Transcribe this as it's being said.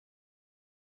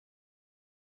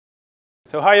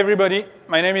So hi everybody,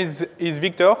 my name is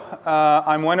Victor.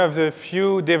 I'm one of the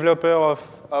few developers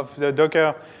of the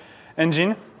Docker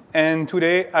engine, and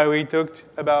today I will talk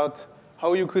about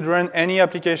how you could run any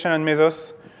application on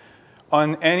Mesos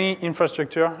on any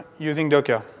infrastructure using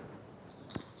Docker.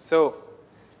 So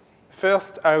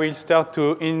first I will start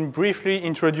to briefly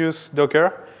introduce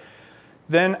Docker.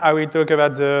 Then I will talk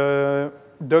about the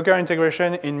Docker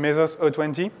integration in Mesos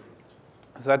 020.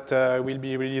 That will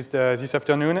be released this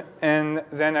afternoon, and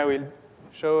then I will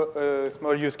show a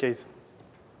small use case.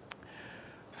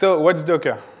 So what's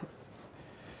Docker?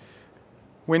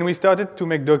 When we started to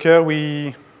make Docker,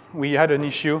 we had an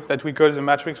issue that we call the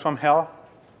matrix from hell.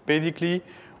 Basically,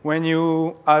 when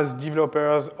you, as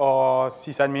developers or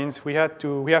sysadmins, we have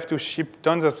to ship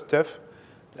tons of stuff,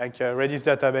 like a Redis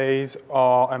database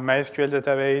or a MySQL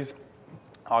database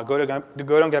or the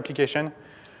Golang application,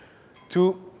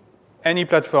 to any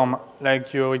platform,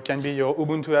 like it can be your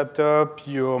Ubuntu laptop,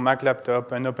 your Mac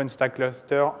laptop, an OpenStack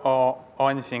cluster, or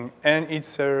anything. And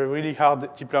it's a really hard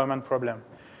deployment problem.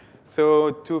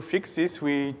 So to fix this,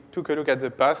 we took a look at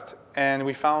the past, and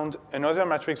we found another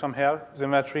matrix from hell, the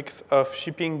matrix of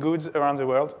shipping goods around the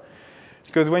world.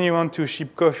 Because when you want to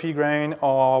ship coffee grain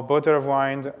or bottle of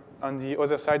wine on the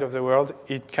other side of the world,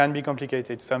 it can be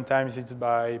complicated. Sometimes it's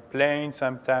by plane,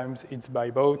 sometimes it's by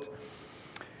boat.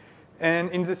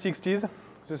 And in the 60s,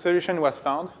 the solution was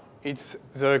found. It's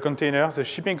the container, the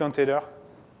shipping container.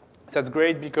 That's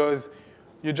great because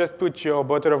you just put your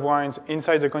bottle of wine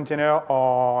inside the container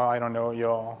or, I don't know,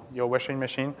 your washing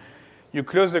machine. You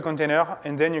close the container,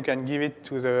 and then you can give it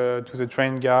to the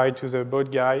train guy, to the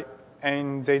boat guy,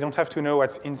 and they don't have to know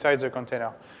what's inside the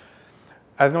container.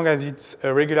 As long as it's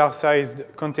a regular-sized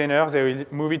container, they will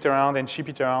move it around and ship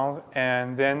it around,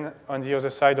 and then on the other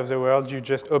side of the world, you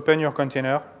just open your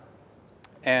container,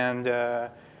 and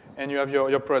you have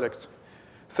your product.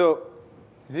 So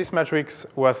this matrix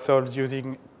was solved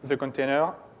using the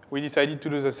container. We decided to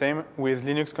do the same with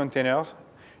Linux containers.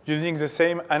 Using the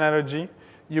same analogy,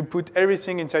 you put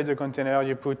everything inside the container.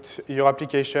 You put your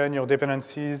application, your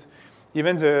dependencies,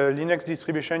 even the Linux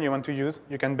distribution you want to use.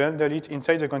 You can bundle it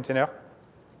inside the container.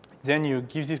 Then you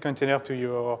give this container to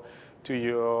your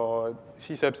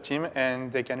sysobs team,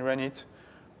 and they can run it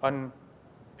on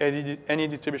any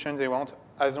distribution they want,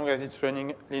 as long as it's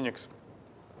running Linux.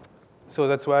 So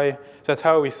that's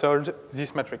how we solved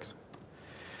this matrix.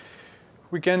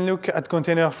 We can look at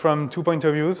container from 2 points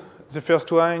of view. The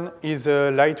first one is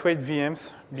lightweight VMs,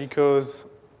 because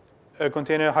a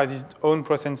container has its own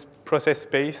process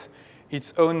space,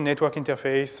 its own network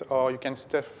interface, or you can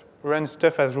run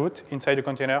stuff as root inside a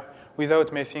container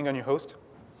without messing on your host.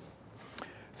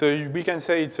 So we can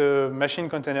say it's a machine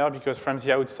container because from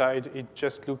the outside, it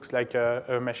just looks like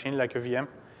a machine, like a VM.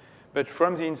 But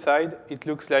from the inside, it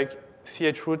looks like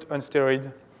chroot on steroids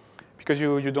because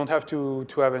you don't have to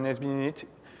have an SB in it.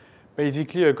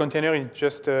 Basically, a container is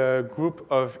just a group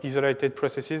of isolated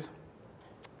processes,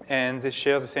 and they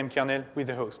share the same kernel with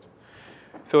the host.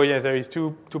 So yes, there is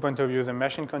two points of view, the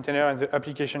machine container and the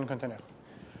application container.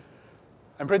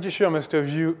 I'm pretty sure most of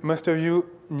you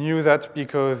knew that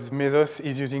because Mesos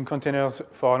is using containers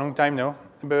for a long time now.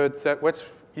 But what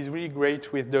is really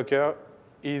great with Docker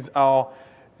is our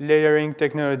layering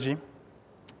technology.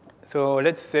 So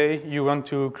let's say you want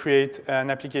to create an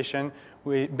application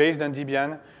based on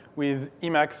Debian with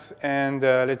Emacs and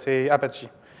let's say Apache.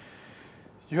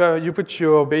 You put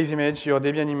your base image, your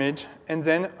Debian image, and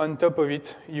then on top of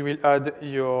it, you will add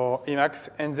your Emacs,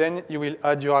 and then you will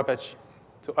add your Apache.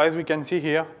 So as we can see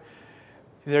here,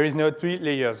 there is now 3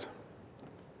 layers.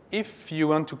 If you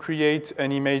want to create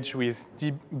an image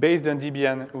based on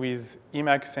Debian with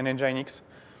Emacs and Nginx,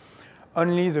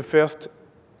 only the first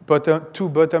two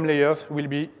bottom layers will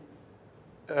be,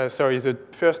 the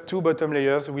first 2 bottom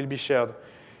layers will be shared.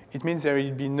 It means there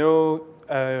will be no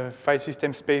file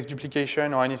system space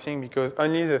duplication or anything, because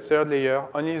only the 3rd layer,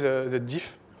 only the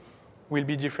diff will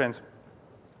be different.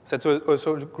 That's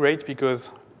also great because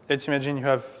let's imagine you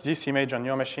have this image on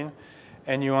your machine,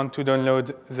 and you want to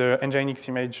download the Nginx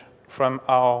image from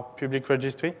our public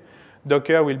registry.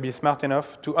 Docker will be smart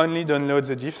enough to only download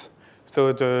the diffs,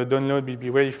 so the download will be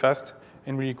really fast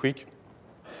and really quick.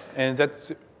 And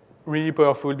that's really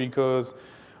powerful because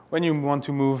when you want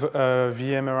to move a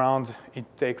VM around, it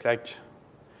takes like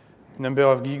number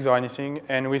of gigs or anything.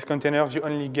 And with containers, you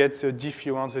only get the diff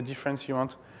you want, the difference you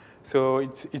want. So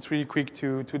it's really quick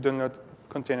to download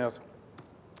containers.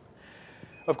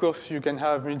 Of course, you can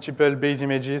have multiple base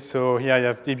images. So here I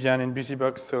have Debian and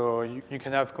BusyBox, so you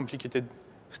can have complicated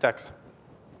stacks.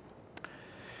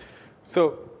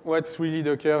 So what's really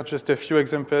Docker? Just a few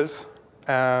examples.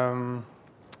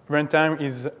 Runtime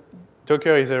is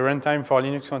Docker is a runtime for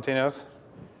Linux containers.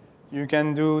 You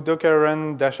can do docker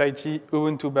run -it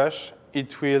ubuntu bash.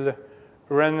 It will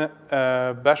run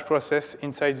a bash process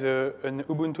inside an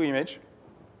Ubuntu image.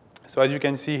 So as you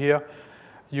can see here,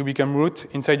 you become root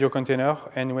inside your container.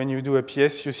 And when you do a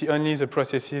PS, you see only the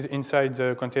processes inside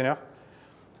the container.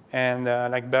 And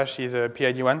like bash is a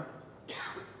PID1.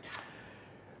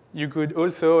 You could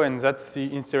also, and that's the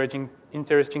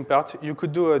interesting part, you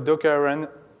could do a docker run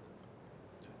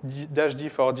 -d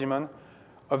for daemon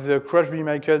of the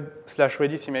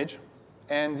crossbmichael/redis image.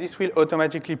 And this will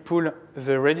automatically pull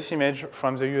the Redis image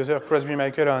from the user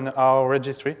crossbmichael on our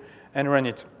registry and run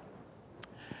it.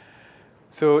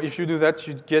 So if you do that,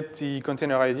 you get the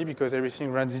container ID because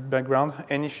everything runs in background.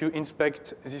 And if you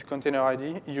inspect this container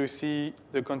ID, you see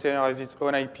the container has its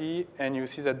own IP, and you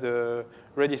see that the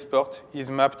Redis port is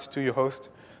mapped to your host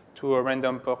to a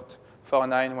random port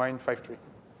 49153.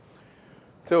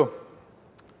 So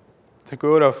the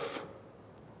goal of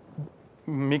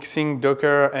mixing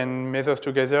Docker and Mesos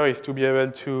together is to be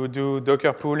able to do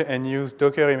Docker pull and use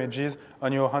Docker images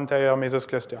on your entire Mesos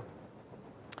cluster.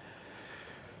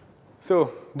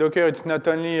 So Docker, it's not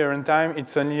only a runtime,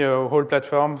 it's only a whole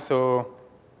platform. So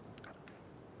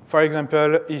for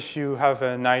example, if you have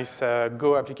a nice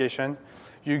Go application,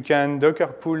 you can Docker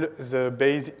pull the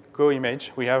base Go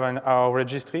image we have on our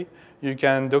registry. You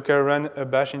can Docker run a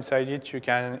bash inside it. You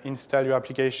can install your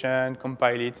application,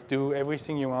 compile it, do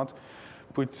everything you want,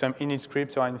 put some init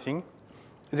script or anything.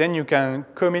 Then you can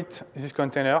commit this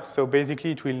container. So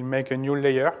basically, it will make a new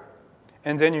layer.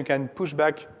 And then you can push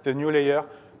back the new layer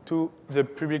to the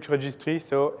public registry,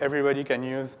 so everybody can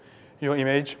use your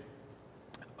image.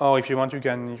 Or if you want, you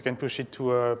can push it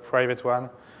to a private one.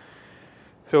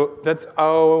 So that's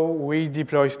how we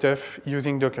deploy stuff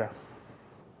using Docker.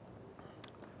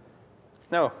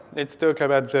 Now, let's talk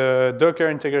about the Docker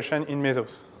integration in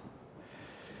Mesos.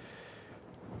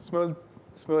 Small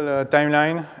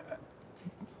timeline.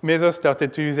 Mesos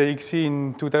started to use Elixir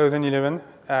in 2011.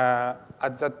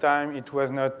 At that time, it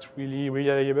was not really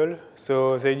reliable,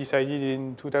 so they decided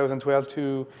in 2012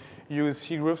 to use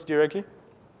C groups directly.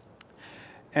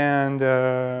 And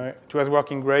it was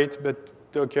working great, but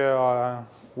Docker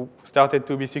started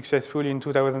to be successful in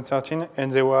 2013,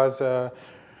 and there was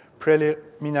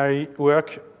preliminary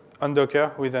work on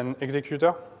Docker with an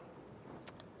executor.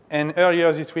 And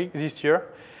earlier this year,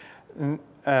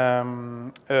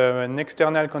 an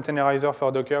external containerizer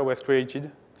for Docker was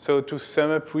created. So to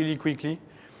sum up really quickly,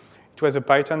 it was a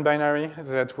Python binary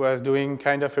that was doing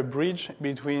kind of a bridge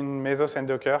between Mesos and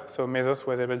Docker. So Mesos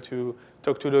was able to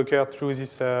talk to Docker through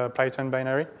this Python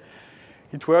binary.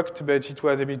 It worked, but it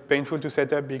was a bit painful to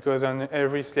set up because on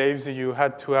every slave, you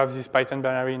had to have this Python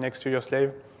binary next to your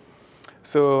slave.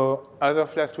 So as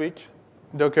of last week,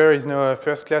 Docker is now a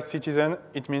first-class citizen.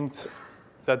 It means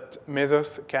that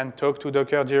Mesos can talk to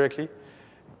Docker directly,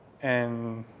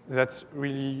 and that's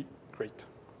really great.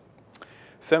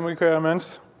 Some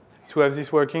requirements to have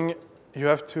this working: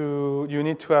 you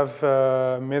need to have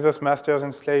Mesos masters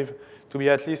and slave to be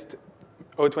at least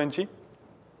 020.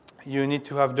 You need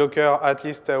to have Docker at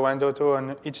least 1.0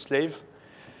 on each slave,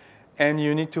 and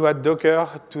you need to add Docker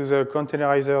to the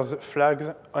containerizer's flags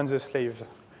on the slave,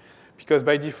 because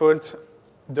by default,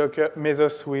 Docker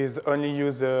Mesos will only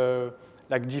use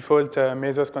like default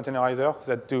Mesos containerizer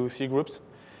that do C groups.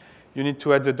 You need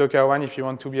to add the Docker one if you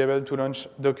want to be able to launch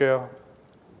Docker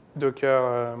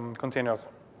containers.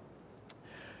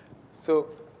 So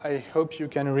I hope you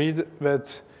can read,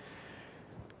 but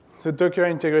the Docker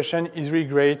integration is really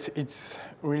great. It's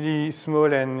really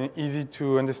small and easy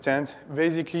to understand.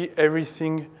 Basically,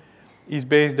 everything is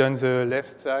based on the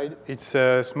left side. It's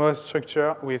a small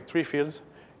structure with 3 fields.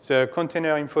 It's a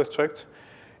container info struct.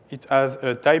 It has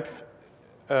a type,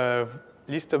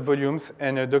 list of volumes,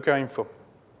 and a Docker info.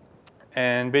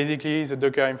 And basically, the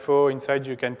Docker info inside,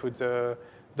 you can put the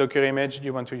Docker image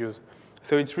you want to use.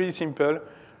 So it's really simple.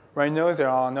 Right now, there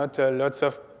are not lots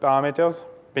of parameters.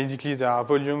 Basically, there are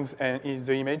volumes and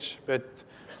the image, but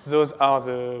those are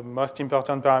the most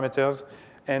important parameters.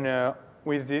 And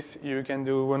with this, you can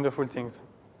do wonderful things.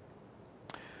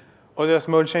 Other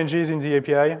small changes in the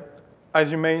API.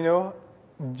 As you may know,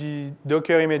 the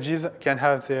Docker images can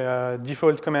have their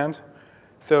default command.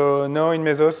 So now in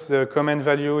Mesos, the command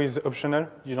value is optional.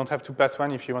 You don't have to pass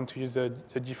one if you want to use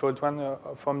the default one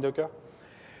from Docker.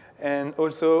 And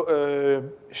also,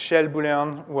 shell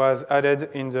boolean was added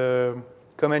in the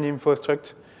command info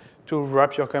struct to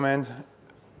wrap your command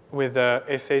with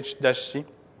sh-c.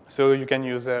 So you can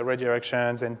use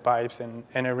redirections and pipes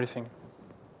and everything.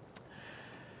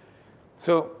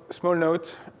 So small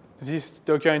note, this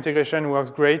Docker integration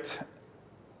works great.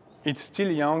 it's still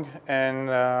young,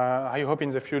 and I hope in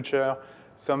the future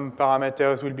some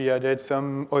parameters will be added,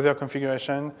 some other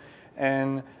configuration.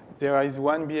 And there is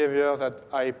one behavior that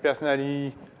I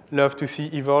personally love to see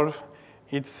evolve.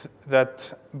 It's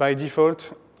that by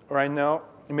default, right now,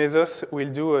 Mesos will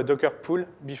do a Docker pull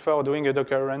before doing a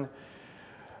Docker run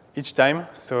each time.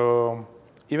 So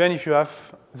even if you have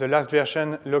the last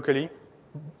version locally,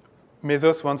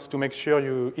 Mesos wants to make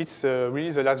sure it's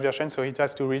really the last version, so it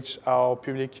has to reach our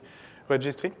public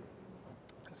registry.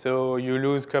 So you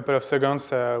lose a couple of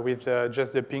seconds with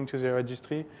just the ping to the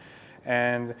registry.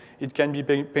 And it can be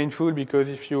painful because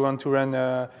if you want to run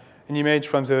an image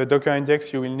from the Docker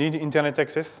index, you will need internet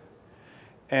access.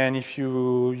 And if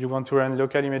you want to run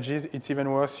local images, it's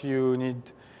even worse. You need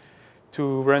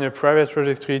to run a private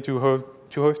registry to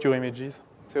host your images.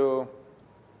 So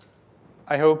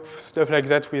I hope stuff like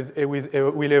that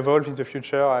will evolve in the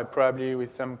future, probably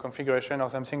with some configuration or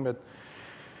something. But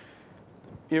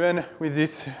even with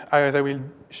this, as I will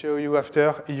show you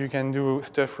after, you can do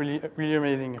stuff really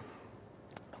amazing.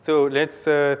 So let's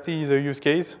see the use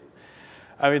case.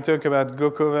 I will talk about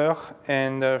GoCover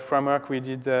and the framework we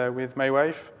did with my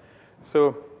wife.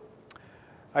 So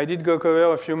I did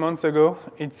GoCover a few months ago.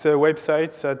 It's a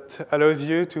website that allows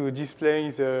you to display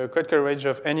the code coverage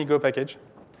of any Go package.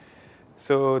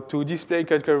 So to display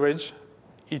code coverage,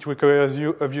 it requires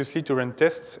you, obviously, to run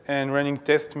tests. And running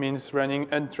tests means running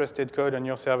untrusted code on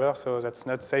your server, so that's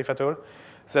not safe at all.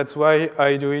 That's why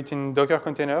I do it in Docker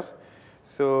containers.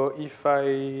 So if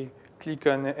I click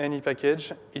on any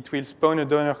package, it will spawn a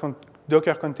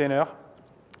Docker container,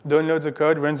 download the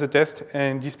code, run the test,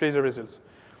 and display the results.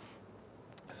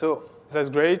 So that's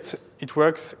great. It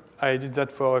works. I did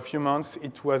that for a few months.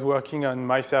 It was working on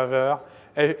my server.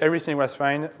 Everything was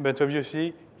fine, but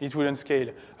obviously, it wouldn't scale.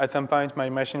 At some point, my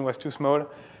machine was too small,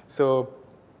 so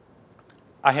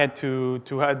I had to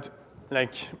add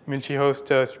like multi-host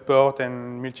support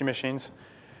and multi-machines.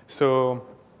 So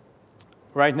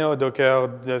right now, Docker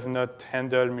does not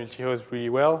handle multi-host really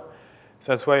well.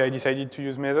 That's why I decided to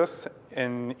use Mesos,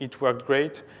 and it worked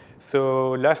great.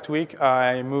 So last week,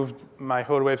 I moved my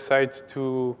whole website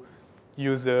to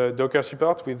use Docker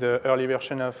support with the early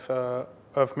version of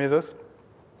Mesos.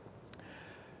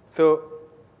 So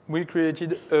we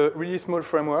created a really small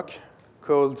framework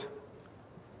called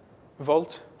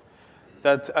Volt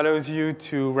that allows you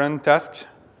to run tasks.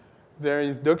 There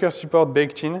is Docker support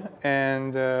baked in,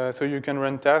 and so you can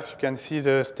run tasks. You can see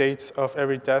the states of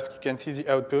every task. You can see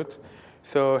the output.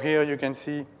 So here you can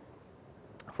see,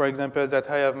 for example, that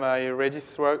I have my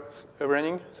Redis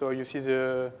running. So you see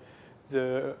the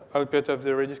output of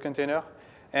the Redis container,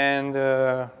 and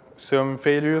some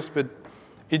failures, but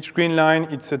each green line,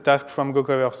 it's a task from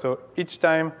GoCover. So each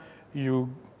time you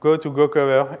go to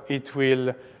GoCover, it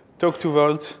will talk to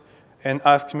Volt and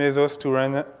ask Mesos to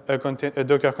run a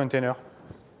Docker container.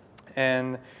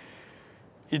 And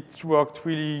it worked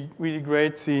really, really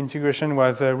great. The integration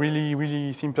was really,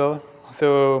 really simple.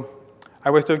 So I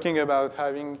was talking about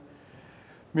having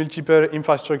multiple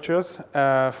infrastructures.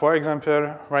 For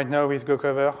example, right now with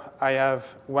GoCover, I have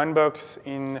one box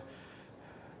on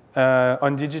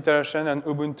DigitalOcean and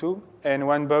Ubuntu, and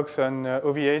one box on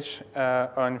OVH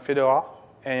on Fedora.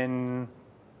 And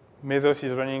Mesos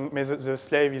is running, the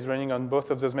slave is running on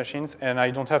both of those machines, and I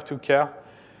don't have to care.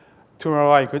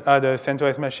 Tomorrow I could add a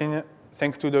CentOS machine.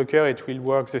 Thanks to Docker, it will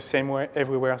work the same way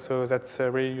everywhere, so that's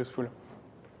really useful.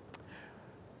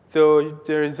 So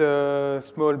there is a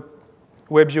small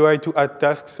web UI to add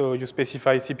tasks, so you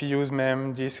specify CPUs,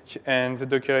 mem, disk, and the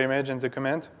Docker image and the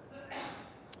command.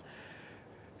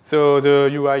 So the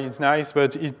UI is nice,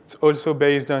 but it's also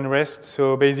based on REST.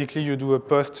 So basically, you do a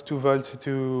post to Volt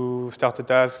to start a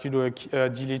task. You do a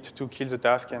delete to kill the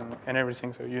task, and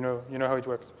everything. So you know how it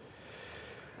works.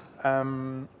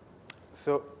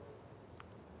 So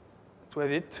that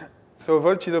was it. So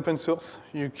Volt is open source.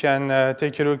 You can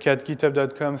take a look at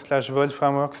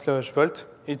github.com/VoltFramework/Volt.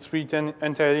 It's written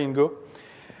entirely in Go,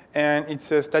 and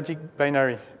it's a static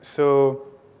binary. So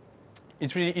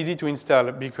it's really easy to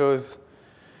install because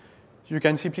you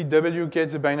can simply wget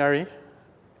the binary,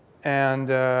 and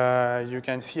you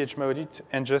can chmod it,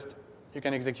 and you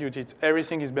can execute it.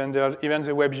 Everything is bundled. Even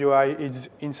the web UI is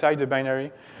inside the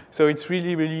binary. So it's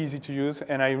really, really easy to use,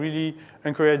 and I really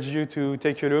encourage you to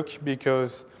take a look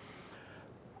because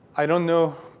I don't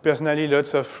know personally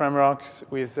lots of frameworks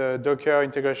with Docker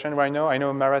integration right now. I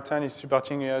know Marathon is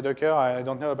supporting Docker. I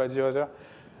don't know about the other.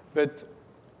 But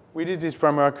we did this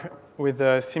framework with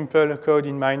a simple code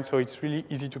in mind, so it's really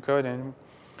easy to code, and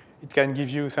it can give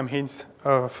you some hints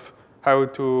of how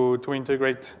to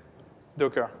integrate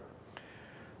Docker.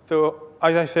 So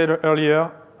as I said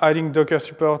earlier, adding Docker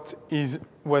support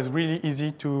was really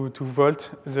easy to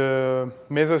Vault. The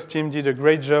Mesos team did a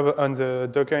great job on the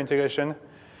Docker integration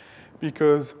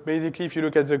because basically if you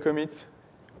look at the commit,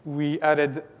 we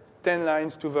added 10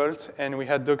 lines to Vault and we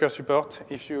had Docker support.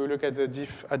 If you look at the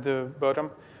diff at the bottom,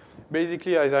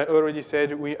 basically, as I already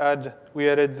said, we added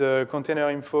the container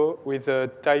info with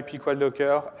the type equal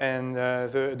Docker and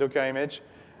the Docker image,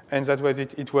 and that was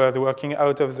it. It was working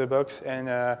out of the box, and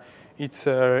it's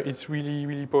really,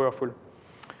 really powerful.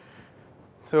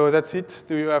 So that's it.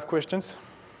 Do you have questions?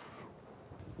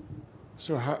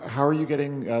 So how are you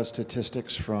getting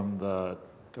statistics from the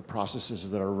processes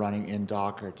that are running in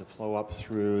Docker to flow up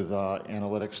through the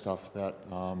analytic stuff that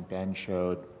Ben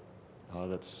showed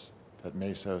that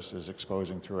Mesos is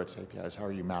exposing through its APIs? How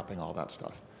are you mapping all that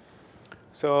stuff?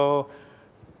 So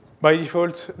by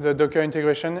default, the Docker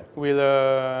integration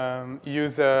will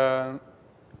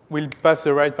will pass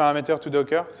the right parameter to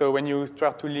Docker. So when you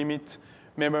start to limit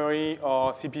memory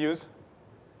or CPUs,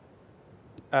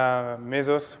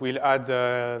 Mesos will add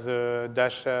the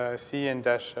 -c and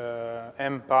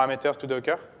 -m parameters to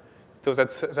Docker. So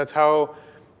that's how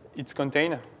it's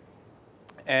contained.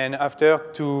 And after,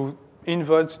 in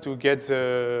Vault, to get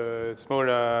the small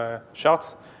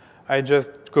shards, I just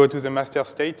go to the master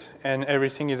state, and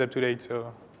everything is up to date.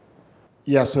 So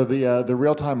yeah, so the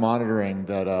real-time monitoring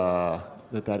that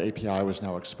API was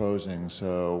now exposing.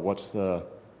 So what's the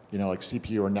like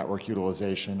CPU or network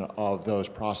utilization of those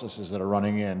processes that are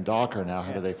running in Docker now?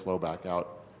 How do they flow back out?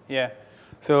 Yeah,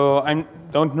 so I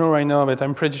don't know right now, but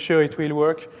I'm pretty sure it will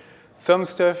work. Some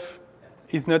stuff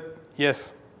is not.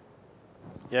 Yes.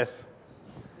 Yes.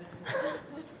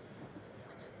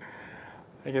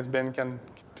 I guess Ben can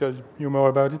tell you more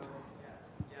about it.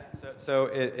 Yeah, so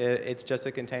it's just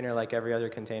a container like every other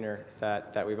container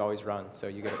that we've always run. So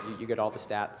you get all the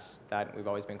stats that we've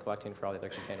always been collecting for all the other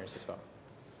containers as well.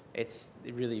 It's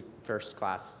really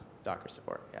first-class Docker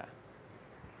support, yeah.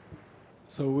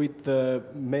 So with the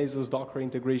Mesos Docker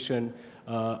integration,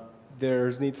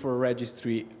 there's need for a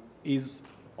registry. Is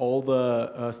all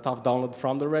the stuff downloaded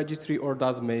from the registry, or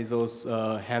does Mesos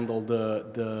handle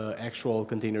the actual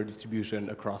container distribution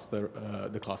across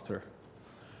the cluster?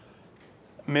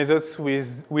 Mesos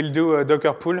will do a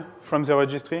Docker pull from the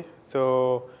registry.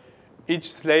 So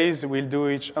each slave will do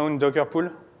its own Docker pull.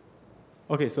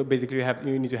 Okay, so basically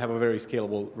you need to have a very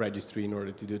scalable registry in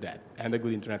order to do that, and a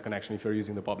good internet connection if you're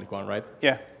using the public one, right?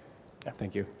 Yeah.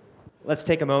 Thank you. Let's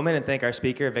take a moment and thank our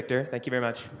speaker, Victor. Thank you very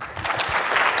much.